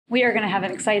We are going to have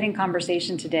an exciting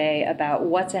conversation today about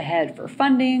what's ahead for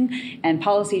funding and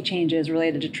policy changes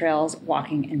related to trails,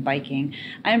 walking, and biking.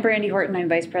 I'm Brandi Horton. I'm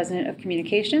Vice President of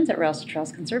Communications at Rails to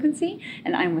Trails Conservancy,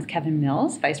 and I'm with Kevin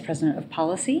Mills, Vice President of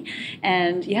Policy.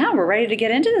 And yeah, we're ready to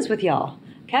get into this with y'all.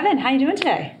 Kevin, how you doing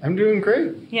today? I'm doing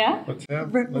great. Yeah? Let's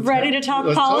ready to talk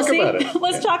policy? Talk about it.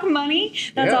 Let's talk money.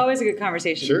 That's always a good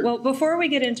conversation. Sure. Well, before we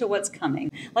get into what's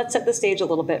coming, let's set the stage a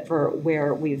little bit for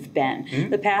where we've been.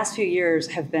 The past few years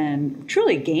have been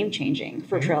truly game-changing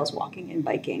for trails, walking, and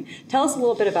biking. Tell us a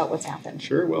little bit about what's happened.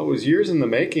 Sure. Well, it was years in the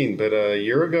making, but a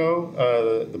year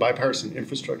ago, the Bipartisan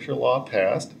Infrastructure Law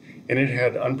passed, and it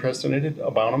had unprecedented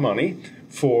amount of money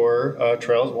for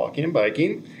trails, walking, and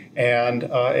biking. And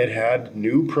it had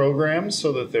new programs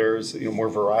so that there's more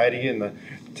variety in the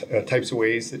types of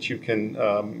ways that you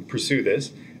can pursue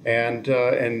this,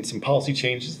 and some policy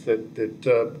changes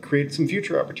that create some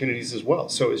future opportunities as well.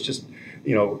 So it's just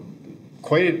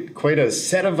quite a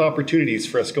set of opportunities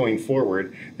for us going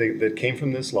forward that came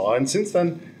from this law. And since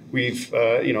then, we've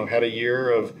had a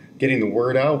year of getting the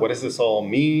word out. What does this all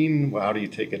mean? How do you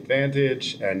take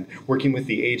advantage? And working with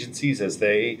the agencies as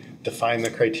they define the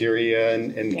criteria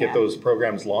and get those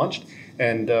programs launched.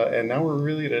 And now we're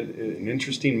really at an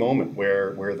interesting moment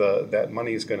where that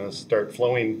money is going to start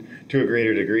flowing to a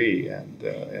greater degree,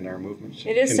 and our movement.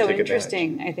 It is so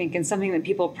interesting, I think, and something that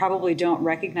people probably don't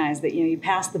recognize, that you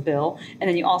pass the bill, and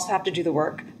then you also have to do the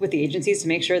work with the agencies to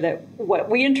make sure that what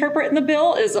we interpret in the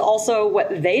bill is also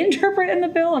what they interpret in the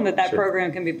bill, and that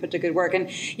program can be put to good work. And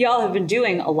y'all have been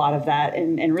doing a lot of that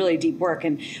and really deep work.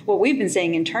 And what we've been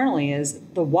saying internally is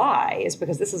the why is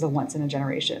because this is a once in a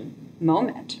generation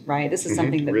moment, right? This is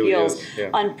something that really feels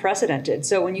unprecedented.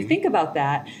 So when you think about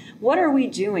that, what are we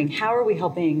doing? How are we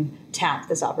helping tap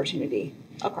this opportunity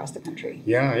across the country?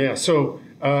 Yeah. So,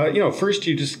 first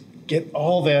you just get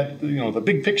all that, the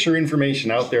big picture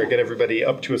information out there, get everybody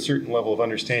up to a certain level of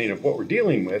understanding of what we're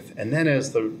dealing with. And then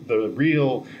as the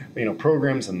real,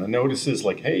 programs and the notices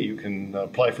like, hey, you can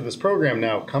apply for this program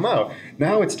now come out.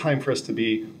 Now it's time for us to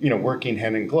be, working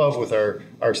hand in glove with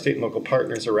our state and local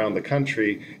partners around the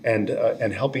country and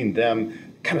helping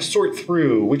them kind of sort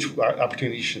through which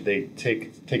opportunities should they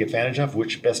take advantage of,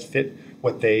 which best fit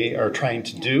what they are trying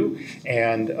to do,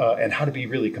 and how to be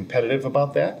really competitive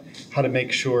about that, how to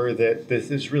make sure that this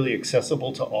is really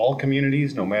accessible to all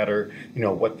communities, no matter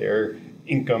what their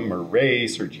income or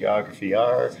race or geography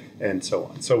are, and so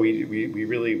on. So we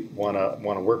really want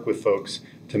to work with folks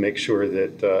to make sure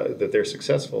that they're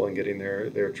successful in getting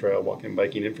their trail, walking,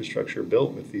 biking infrastructure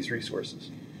built with these resources.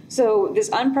 So this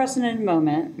unprecedented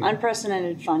moment,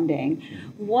 unprecedented funding,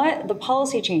 the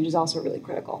policy change is also really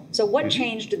critical. So what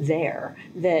changed there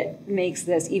that makes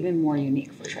this even more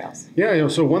unique for trails? Yeah,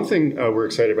 so one thing we're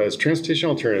excited about is Transportation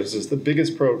Alternatives is the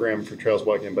biggest program for trails,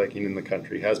 walking, and biking in the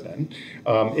country, has been.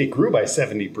 It grew by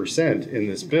 70% in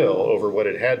this bill over what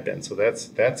it had been, so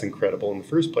that's incredible in the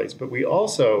first place. But we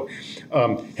also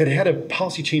had a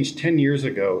policy change 10 years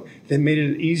ago that made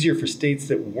it easier for states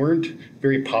that weren't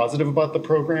very positive about the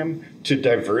program to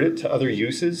divert it to other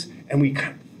uses, and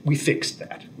we fixed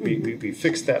that. We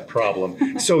fixed that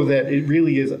problem so that it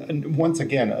really is, once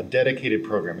again, a dedicated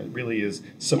program. It really is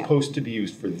supposed to be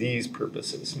used for these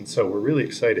purposes. And so we're really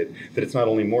excited that it's not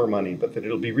only more money, but that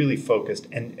it'll be really focused,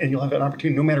 and you'll have an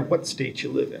opportunity no matter what state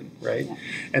you live in, right? Yeah.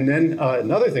 And then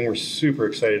another thing we're super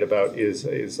excited about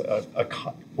is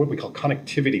what we call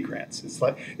connectivity grants.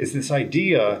 It's this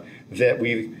idea that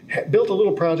we've built a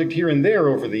little project here and there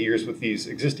over the years with these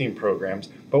existing programs,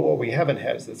 but what we haven't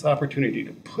had is this opportunity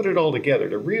to put it all together,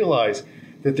 to realize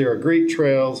that there are great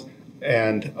trails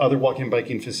and other walking and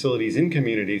biking facilities in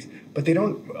communities, but they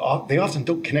often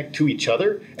don't connect to each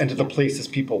other and to the places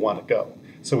people want to go.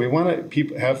 So we want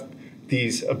to have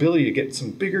these ability to get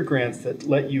some bigger grants that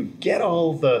let you get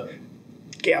all the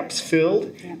gaps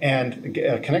filled and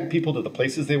connect people to the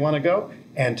places they want to go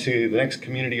and to the next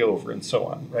community over, and so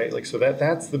on, right? So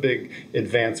that's the big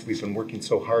advance we've been working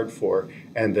so hard for,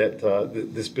 and that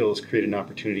this bill has created an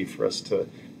opportunity for us to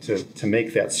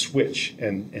make that switch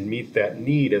and meet that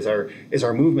need as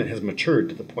our movement has matured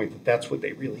to the point that that's what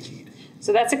they really need.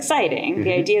 So that's exciting,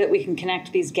 the idea that we can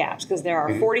connect these gaps, because there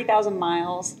are 40,000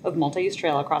 miles of multi-use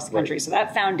trail across the country. So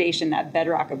that foundation, that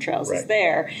bedrock of trails is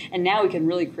there. And now we can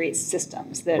really create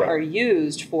systems that are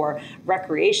used for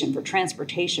recreation, for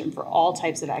transportation, for all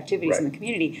types of activities in the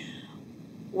community.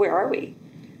 Where are we?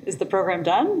 Is the program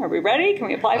done? Are we ready? Can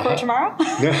we apply for it tomorrow?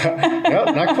 No,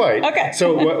 not quite. Okay.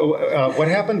 So what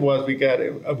happened was we got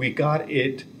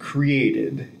it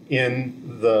created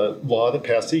in the law that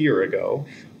passed a year ago.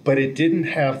 but it didn't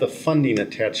have the funding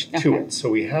attached to it. So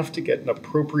we have to get an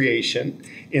appropriation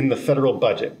in the federal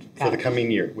budget for the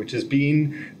coming year, which is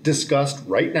being discussed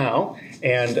right now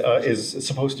and is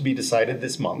supposed to be decided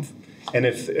this month. And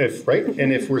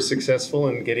if we're successful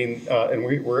in getting, and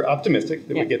we're optimistic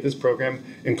that we get this program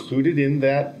included in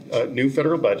that new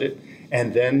federal budget,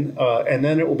 and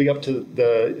then it will be up to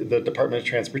the Department of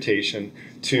Transportation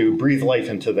to breathe life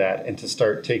into that and to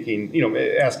start taking,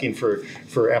 asking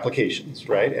for applications,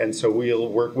 right? And so we'll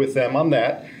work with them on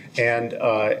that. And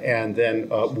then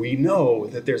we know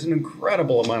that there's an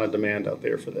incredible amount of demand out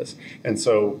there for this. And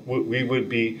so we would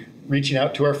be reaching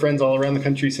out to our friends all around the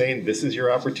country saying, this is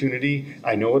your opportunity.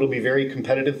 I know it'll be very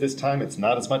competitive this time. It's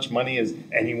not as much money as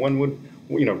anyone would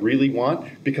really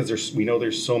want, because we know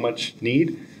there's so much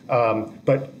need.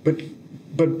 But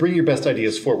bring your best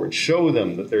ideas forward. Show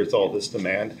them that there's all this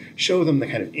demand. Show them the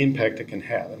kind of impact it can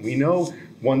have. And we know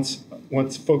once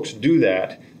folks do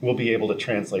that, we'll be able to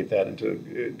translate that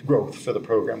into growth for the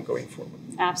program going forward.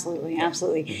 Absolutely,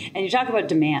 absolutely. And you talk about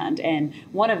demand, and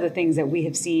one of the things that we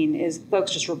have seen is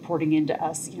folks just reporting into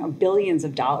us, billions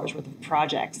of dollars worth of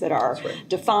projects that are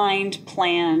defined,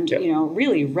 planned,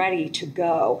 really ready to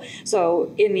go.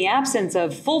 So in the absence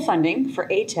of full funding for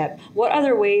ATIP, what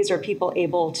other ways are people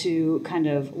able to kind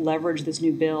of leverage this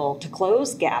new bill to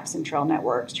close gaps in trail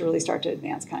networks to really start to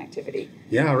advance connectivity?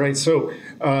 Yeah, right. So,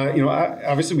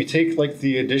 obviously we take like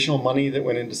the additional money that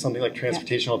went into something like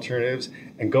transportation alternatives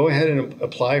and go ahead and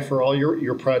apply for all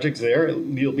your projects there.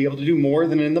 You'll be able to do more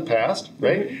than in the past,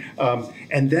 right?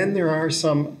 And then there are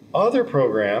some other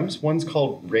programs. One's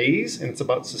called RAISE, and it's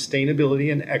about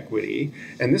sustainability and equity.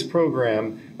 And this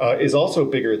program is also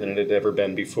bigger than it had ever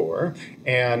been before.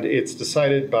 And it's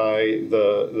decided by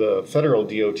the federal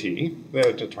DOT,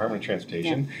 the Department of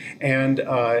Transportation. And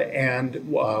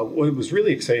what was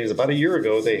really exciting is about a year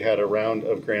ago, they had a round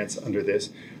of grants under this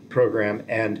program,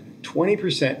 and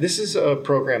 20%, this is a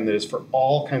program that is for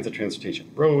all kinds of transportation,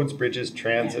 roads, bridges,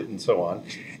 transit, and so on.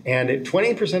 And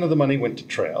 20% of the money went to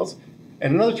trails,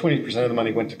 and another 20% of the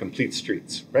money went to complete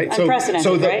streets, right?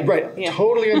 Unprecedented, right?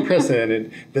 Totally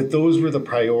unprecedented that those were the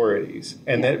priorities.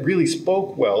 And that really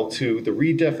spoke well to the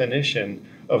redefinition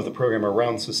of the program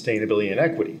around sustainability and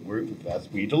equity.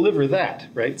 We deliver that,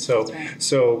 right?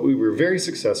 So we were very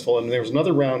successful, and there was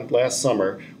another round last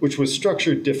summer, which was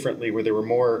structured differently, where there were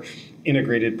more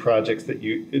integrated projects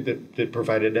that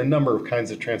provided a number of kinds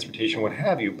of transportation, what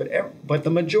have you. But the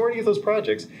majority of those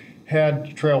projects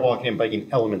had trail walking and biking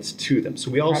elements to them.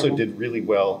 So we also did really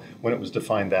well when it was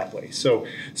defined that way. So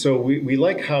we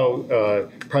like how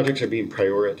projects are being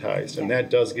prioritized, and that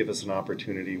does give us an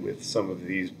opportunity with some of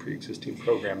these pre-existing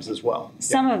programs as well.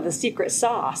 Some of the secret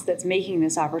sauce that's making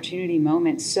this opportunity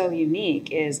moment so unique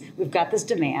is we've got this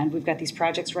demand, we've got these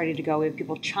projects ready to go, we have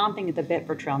people chomping at the bit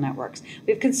for trail networks.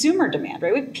 We have consumer demand,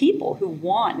 right? We have people who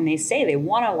want, and they say they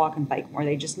want to walk and bike more,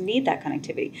 they just need that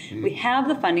connectivity. We have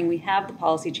the funding, we have the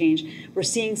policy change. We're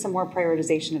seeing some more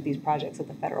prioritization of these projects at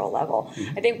the federal level.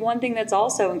 I think one thing that's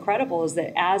also incredible is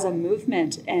that as a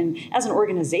movement and as an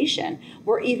organization,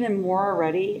 we're even more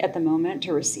ready at the moment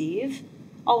to receive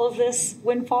all of this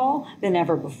windfall than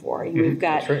ever before. We've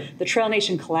got the Trail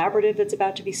Nation Collaborative that's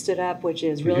about to be stood up, which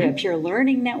is really a peer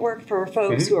learning network for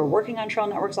folks who are working on trail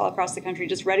networks all across the country,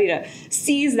 just ready to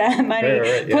seize that money,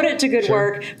 put it to good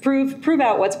work, prove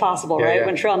out what's possible,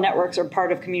 when trail networks are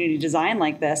part of community design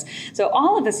like this. So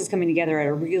all of this is coming together at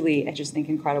a really, I just think,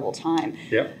 incredible time.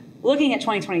 Looking at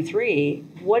 2023,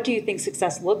 what do you think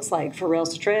success looks like for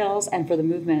Rails to Trails and for the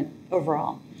movement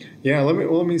overall? Yeah,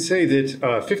 let me say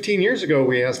that 15 years ago,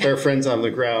 we asked our friends on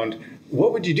the ground,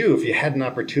 what would you do if you had an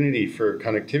opportunity for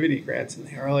connectivity grants? And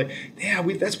they are like,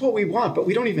 that's what we want, but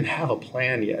we don't even have a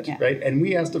plan yet, right? And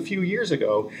we asked a few years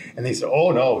ago, and they said,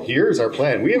 oh no, here's our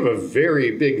plan. We have a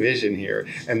very big vision here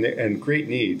and great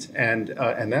needs. And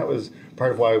that was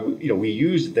part of why we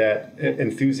used that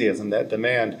enthusiasm, that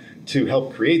demand, to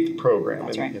help create the program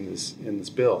in this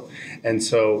bill. And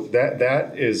so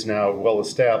that is now well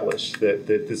established that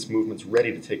this movement's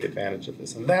ready to take advantage of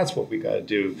this. And that's what we got to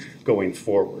do going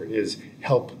forward, is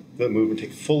help the movement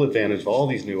take full advantage of all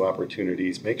these new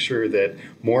opportunities, make sure that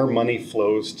more money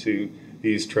flows to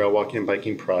these trail walking and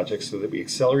biking projects so that we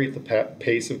accelerate the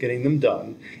pace of getting them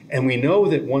done. And we know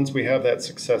that once we have that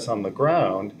success on the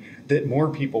ground, that more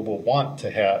people will want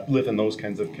to live in those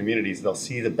kinds of communities. They'll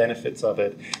see the benefits of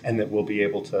it, and that we'll be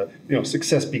able to,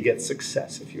 success begets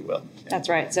success, if you will. That's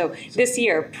right. So this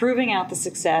year, proving out the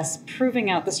success, proving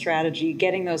out the strategy,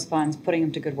 getting those funds, putting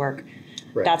them to good work.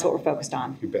 That's what we're focused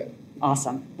on. You bet.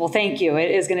 Awesome. Well, thank you. It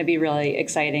is going to be really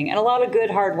exciting and a lot of good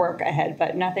hard work ahead,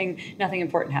 but nothing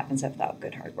important happens without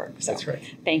good hard work. So that's right.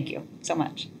 Thank you so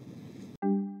much.